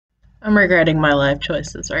I'm regretting my life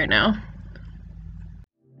choices right now.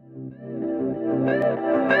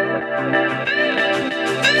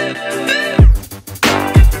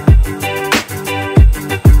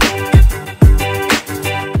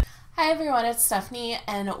 Hi everyone, it's Stephanie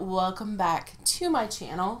and welcome back to my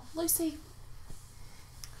channel. Lucy.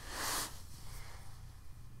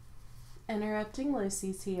 Interrupting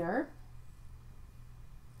Lucy's here.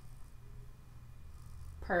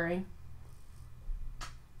 Purring.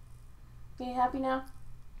 Are you happy now?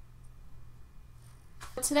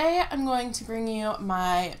 Today I'm going to bring you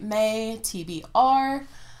my May TBR.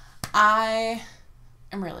 I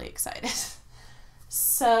am really excited.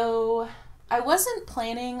 So I wasn't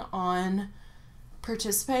planning on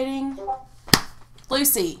participating.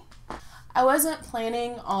 Lucy! I wasn't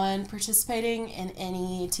planning on participating in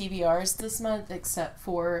any TBRs this month except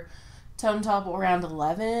for Tone Top around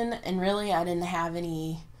 11, and really I didn't have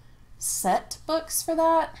any set books for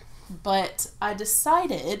that, but I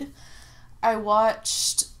decided I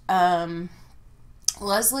watched Leslie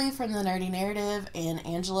from the Nerdy Narrative and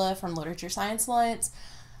Angela from Literature Science Alliance.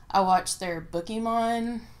 I watched their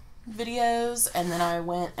Bookemon videos, and then I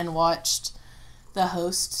went and watched the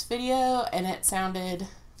host's video, and it sounded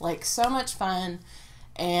like so much fun,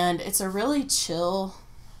 and it's a really chill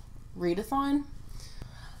readathon.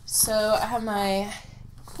 So I have my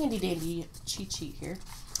handy dandy cheat sheet here,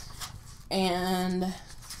 and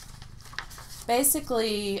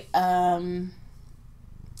basically in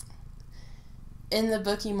the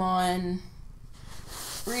Bookemon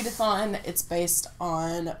Readathon, it's based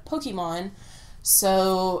on Pokemon.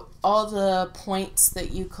 So all the points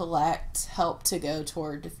that you collect help to go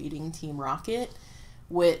toward defeating Team Rocket,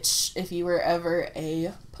 which if you were ever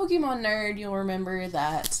a Pokemon nerd, you'll remember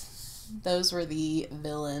that those were the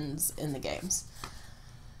villains in the games.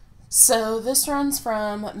 So this runs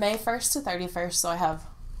from May 1st to 31st, so I have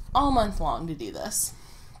all month long to do this.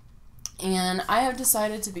 And I have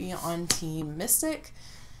decided to be on Team Mystic,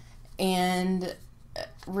 and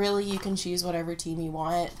really you can choose whatever team you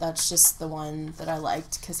want. That's just the one that I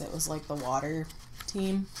liked because it was like the water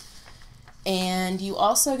team. And you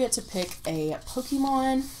also get to pick a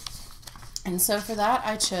Pokemon, and so for that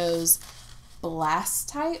I chose Blast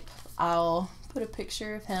type. I'll put a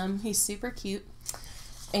picture of him. He's super cute,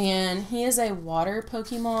 and he is a water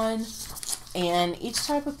Pokemon, and each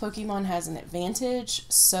type of Pokemon has an advantage.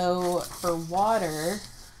 So for water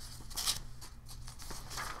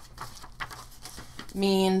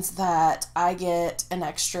means that I get an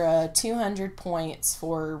extra 200 points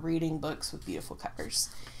for reading books with beautiful covers.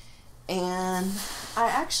 And I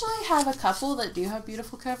actually have a couple that do have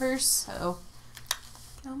beautiful covers, so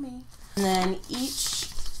go me. And then each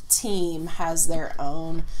team has their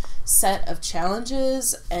own set of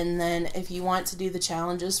challenges, and then if you want to do the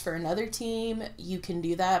challenges for another team, you can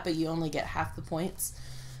do that, but you only get half the points.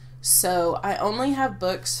 So I only have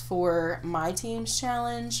books for my team's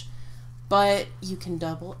challenge, but you can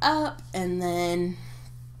double up, and then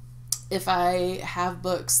if I have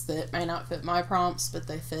books that may not fit my prompts, but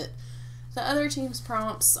they fit the other team's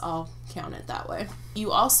prompts, I'll count it that way.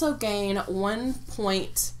 You also gain 1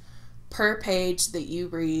 point per page that you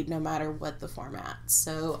read, no matter what the format.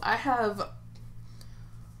 So I have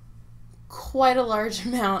quite a large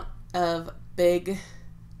amount of big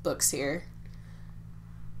books here,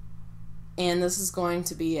 and this is going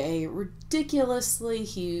to be a ridiculously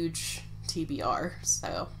huge TBR,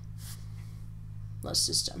 so let's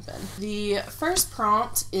just jump in. The first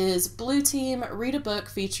prompt is blue team, read a book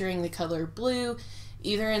featuring the color blue,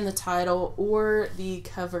 either in the title or the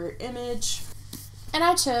cover image. And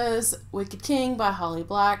I chose Wicked King by Holly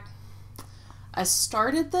Black. I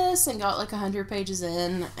started this and got like 100 pages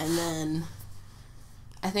in, and then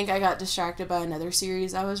I think I got distracted by another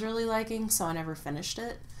series I was really liking, so I never finished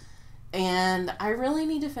it. And I really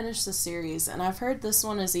need to finish the series, and I've heard this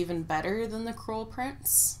one is even better than The Cruel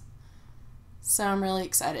Prince. So I'm really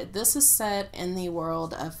excited. This is set in the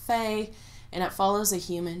world of Fae, and it follows a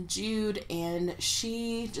human, Jude, and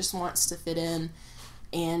she just wants to fit in,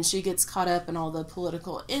 and she gets caught up in all the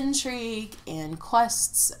political intrigue and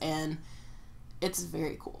quests, and it's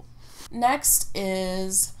very cool. Next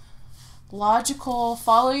is logical,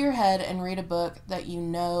 follow your head and read a book that you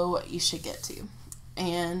know you should get to.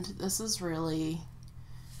 And this is really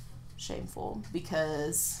shameful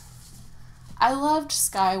because I loved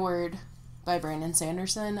Skyward by Brandon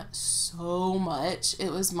Sanderson so much.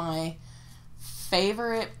 It was my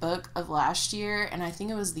favorite book of last year, and I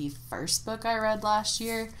think it was the first book I read last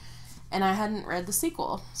year, and I hadn't read the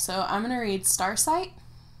sequel. So I'm going to read Starsight,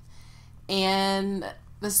 and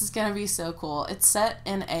this is going to be so cool. It's set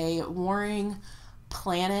in a warring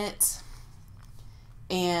planet,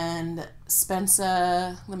 and and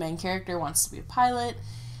Spencer, the main character, wants to be a pilot,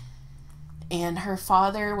 and her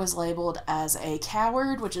father was labeled as a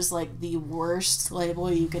coward, which is like the worst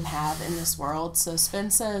label you can have in this world. So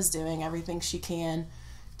Spencer is doing everything she can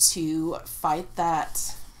to fight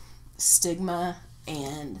that stigma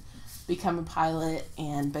and become a pilot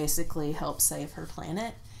and basically help save her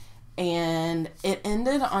planet. And it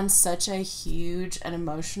ended on such a huge and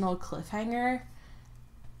emotional cliffhanger.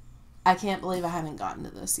 I can't believe I haven't gotten to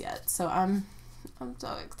this yet. So I'm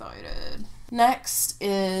so excited. Next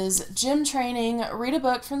is gym training. Read a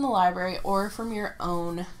book from the library or from your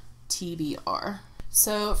own TBR.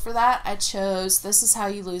 So for that, I chose This Is How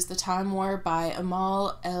You Lose the Time War by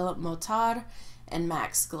Amal El-Motar and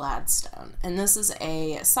Max Gladstone. And this is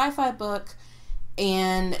a sci-fi book,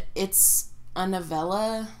 and it's a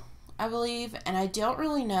novella, I believe, and I don't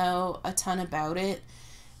really know a ton about it,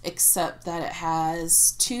 except that it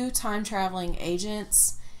has 2 time-traveling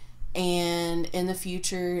agents, and in the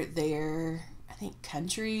future their, I think,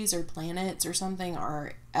 countries or planets or something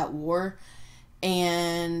are at war,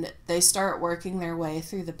 and they start working their way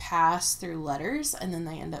through the past through letters, and then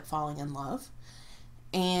they end up falling in love.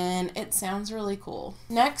 And it sounds really cool.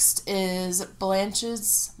 Next is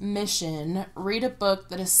Blanche's Mission. Read a book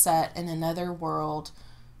that is set in another world,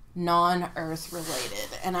 non-Earth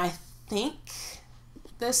related. And I think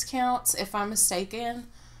this counts. If I'm mistaken,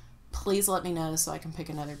 please let me know so I can pick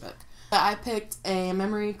another book. But I picked A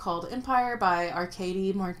Memory Called Empire by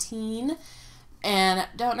Arkady Martine. And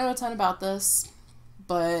don't know a ton about this,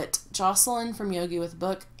 but Jocelyn from Yogi with a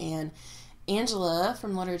Book and Angela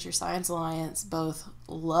from Literature Science Alliance both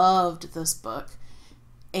loved this book,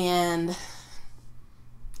 and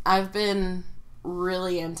I've been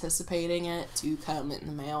really anticipating it to come in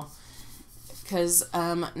the mail because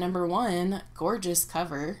number one, gorgeous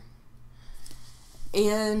cover,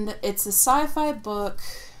 and it's a sci-fi book.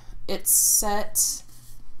 It's set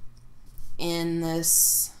in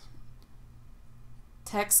this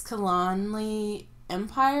Texcalanli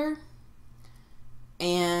Empire,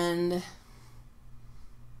 and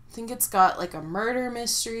I think it's got like a murder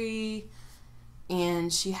mystery,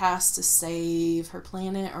 and she has to save her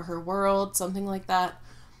planet or her world, something like that.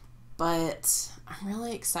 But I'm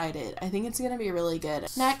really excited. I think it's going to be really good.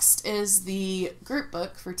 Next is the group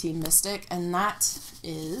book for Team Mystic, and that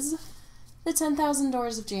is The 10,000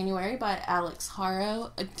 Doors of January by Alex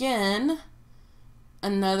Haro. Again,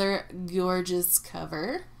 another gorgeous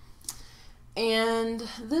cover. And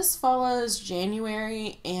this follows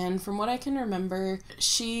January, and from what I can remember,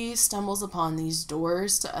 she stumbles upon these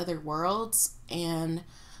doors to other worlds, and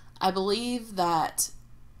I believe that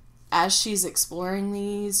as she's exploring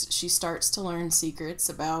these, she starts to learn secrets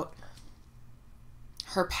about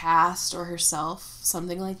her past or herself,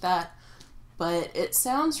 something like that. But it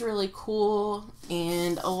sounds really cool,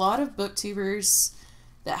 and a lot of booktubers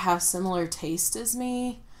that have similar taste as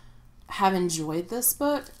me have enjoyed this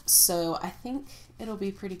book, so I think it'll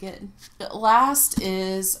be pretty good. Last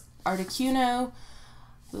is Articuno.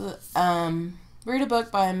 Read a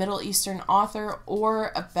book by a Middle Eastern author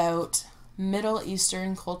or about Middle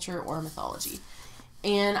Eastern culture or mythology.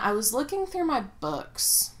 And I was looking through my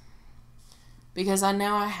books because I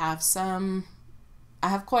know I have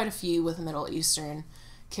quite a few with Middle Eastern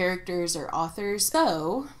characters or authors.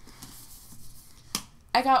 So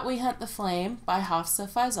I got We Hunt the Flame by Hafsa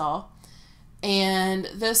Faisal. And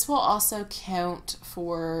this will also count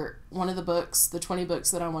for one of the books, the 20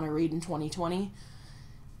 books that I want to read in 2020.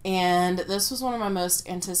 And this was one of my most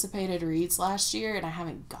anticipated reads last year, and I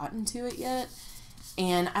haven't gotten to it yet.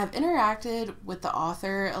 And I've interacted with the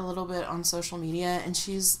author a little bit on social media, and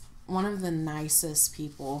she's one of the nicest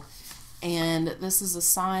people. And this is a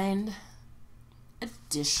signed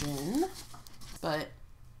edition, but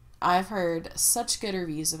I've heard such good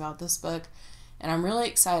reviews about this book, and I'm really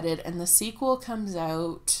excited. And the sequel comes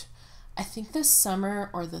out, I think, this summer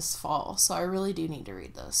or this fall, so I really do need to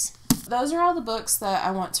read this. Those are all the books that I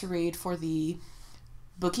want to read for the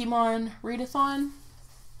Bookemon Readathon.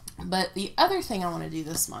 But the other thing I want to do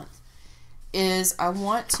this month is I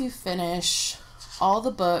want to finish all the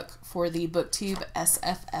book for the BookTube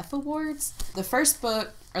SFF Awards. The first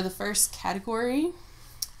book, or the first category,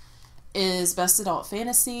 is Best Adult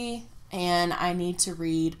Fantasy, and I need to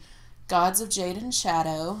read Gods of Jade and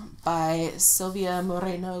Shadow by Silvia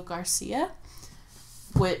Moreno Garcia,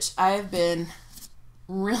 which I've been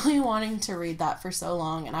really wanting to read that for so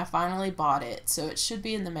long, and I finally bought it, so it should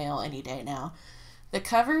be in the mail any day now. The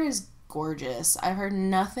cover is gorgeous. I've heard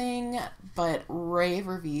nothing but rave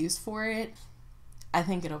reviews for it. I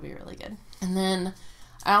think it'll be really good. And then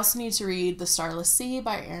I also need to read The Starless Sea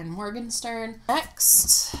by Erin Morgenstern.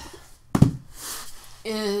 Next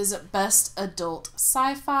is Best Adult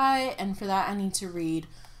Sci-Fi, and for that I need to read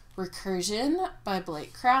Recursion by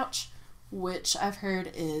Blake Crouch, which I've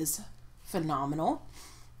heard is phenomenal.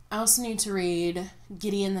 I also need to read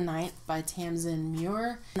Gideon the Ninth by Tamsin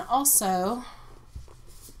Muir, and also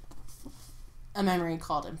A Memory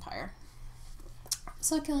Called Empire.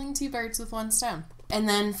 So killing two birds with one stone. And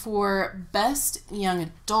then for Best Young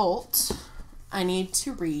Adult, I need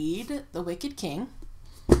to read The Wicked King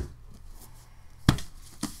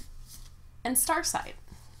and Starsight.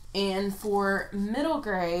 And for middle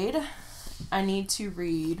grade, I need to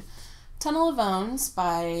read Tunnel of Bones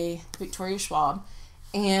by Victoria Schwab.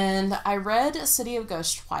 And I read City of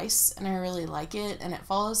Ghosts twice, and I really like it. And it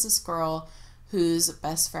follows this girl whose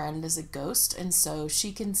best friend is a ghost, and so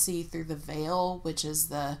she can see through the veil, which is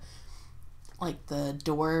the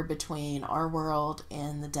door between our world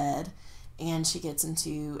and the dead. And she gets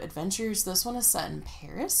into adventures. This one is set in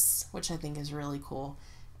Paris, which I think is really cool.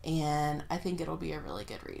 And I think it'll be a really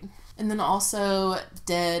good read. And then also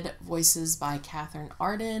Dead Voices by Catherine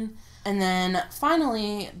Arden. And then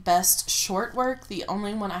finally, Best Short Work. The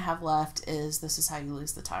only one I have left is This Is How You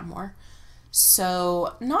Lose the Time War.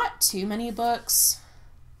 So not too many books.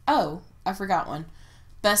 Oh, I forgot one.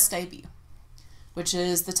 Best Debut, which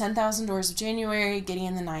is The 10,000 Doors of January,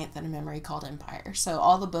 Gideon the Ninth, and A Memory Called Empire. So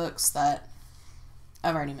all the books that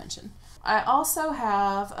I've already mentioned. I also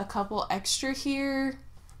have a couple extra here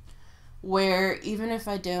where even if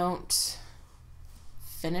I don't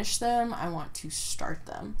finish them, I want to start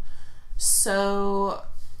them. So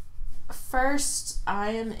first,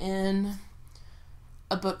 I am in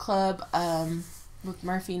a book club with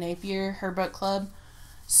Murphy Napier, her book club.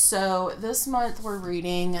 So this month we're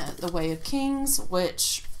reading The Way of Kings,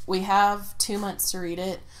 which we have 2 months to read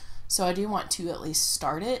it. So I do want to at least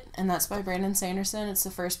start it. And that's by Brandon Sanderson. It's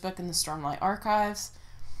the first book in the Stormlight Archives.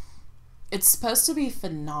 It's supposed to be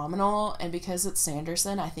phenomenal, and because it's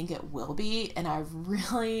Sanderson, I think it will be, and I'm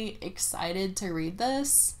really excited to read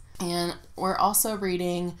this. And we're also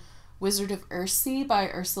reading Wizard of Earthsea by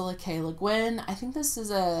Ursula K. Le Guin. I think this is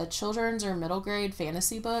a children's or middle grade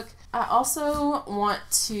fantasy book. I also want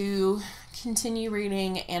to continue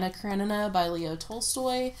reading Anna Karenina by Leo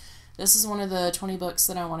Tolstoy. This is one of the 20 books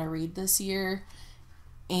that I want to read this year,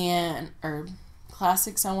 or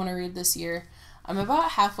classics I want to read this year. I'm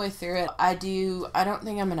about halfway through it. I don't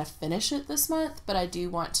think I'm going to finish it this month, but I do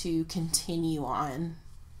want to continue on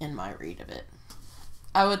in my read of it.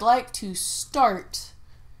 I would like to start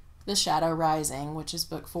The Shadow Rising, which is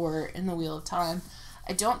book 4 in the Wheel of Time.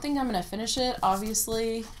 I don't think I'm going to finish it,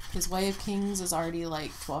 obviously, because Way of Kings is already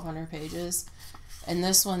like 1,200 pages, and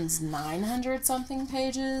this one's 900 something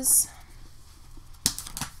pages,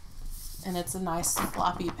 and it's a nice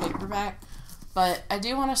floppy paperback. But I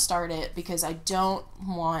do want to start it because I don't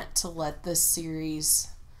want to let this series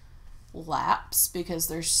lapse, because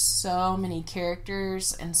there's so many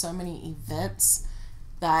characters and so many events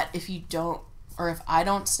that if I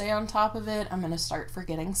don't stay on top of it, I'm going to start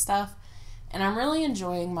forgetting stuff. And I'm really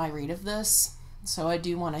enjoying my read of this, so I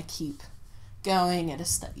do want to keep going at a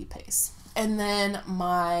steady pace. And then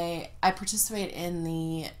I participate in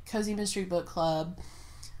the Cozy Mystery Book Club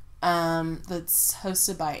that's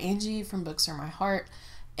hosted by Angie from Books Are My Heart.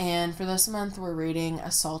 And for this month, we're reading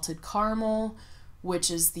Assaulted Caramel,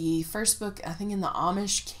 which is the first book, I think, in the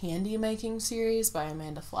Amish candy making series by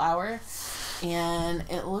Amanda Flower. And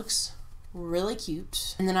it looks really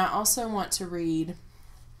cute. And then I also want to read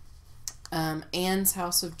Anne's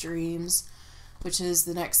House of Dreams, which is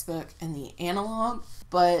the next book in the analog.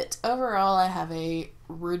 But overall, I have a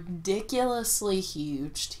ridiculously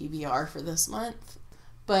huge TBR for this month.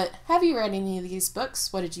 But have you read any of these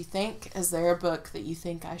books? What did you think? Is there a book that you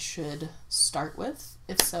think I should start with?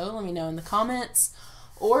 If so, let me know in the comments.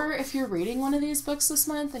 Or if you're reading one of these books this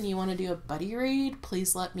month and you want to do a buddy read,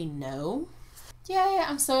 please let me know. Yay,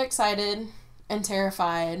 I'm so excited and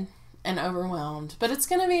terrified and overwhelmed. But it's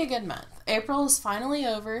going to be a good month. April is finally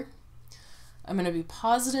over. I'm going to be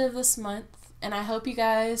positive this month. And I hope you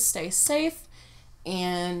guys stay safe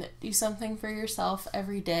and do something for yourself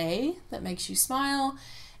every day that makes you smile.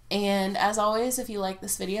 And as always, if you like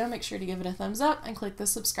this video, make sure to give it a thumbs up and click the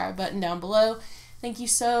subscribe button down below. Thank you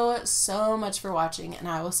so much for watching, and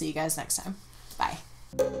I will see you guys next time. Bye.